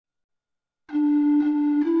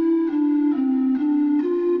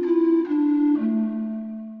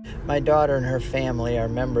My daughter and her family are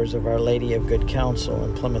members of Our Lady of Good Counsel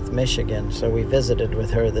in Plymouth, Michigan, so we visited with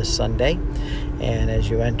her this Sunday. And as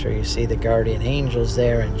you enter, you see the guardian angels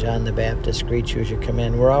there, and John the Baptist greets you as you come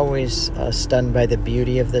in. We're always stunned by the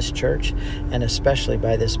beauty of this church, and especially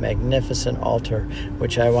by this magnificent altar,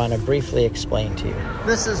 which I want to briefly explain to you.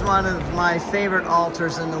 This is one of my favorite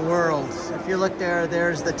altars in the world. If you look there,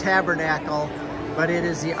 there's the tabernacle, but it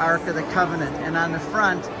is the Ark of the Covenant. And on the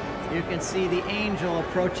front, you can see the angel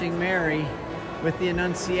approaching Mary with the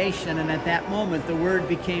Annunciation, and at that moment the Word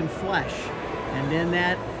became flesh. And in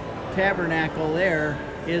that tabernacle there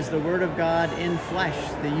is the Word of God in flesh,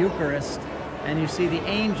 the Eucharist, and you see the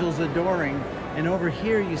angels adoring. And over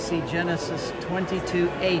here you see Genesis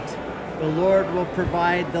 22:8, the Lord will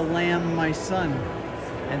provide the Lamb, my son.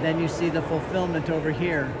 And then you see the fulfillment over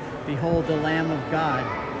here, behold the Lamb of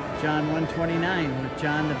God. John 1:29, what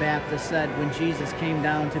John the Baptist said when Jesus came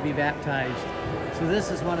down to be baptized. So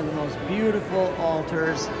this is one of the most beautiful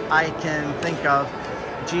altars I can think of.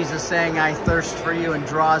 Jesus saying, I thirst for you, and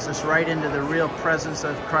draws us right into the real presence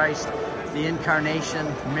of Christ, the incarnation,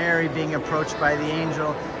 Mary being approached by the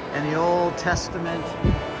angel, and the Old Testament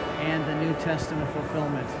and the New Testament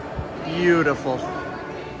fulfillment. Beautiful.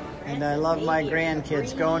 And I love my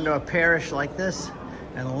grandkids going to a parish like this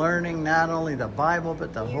and learning not only the Bible,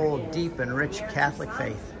 but the whole deep and rich Catholic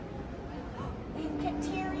faith.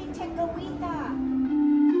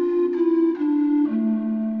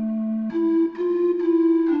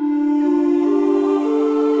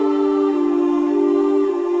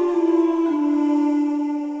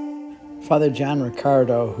 Father John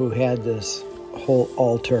Ricardo, who had this whole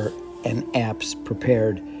altar and apps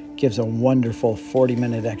prepared, gives a wonderful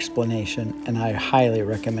 40-minute explanation, and I highly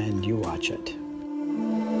recommend you watch it.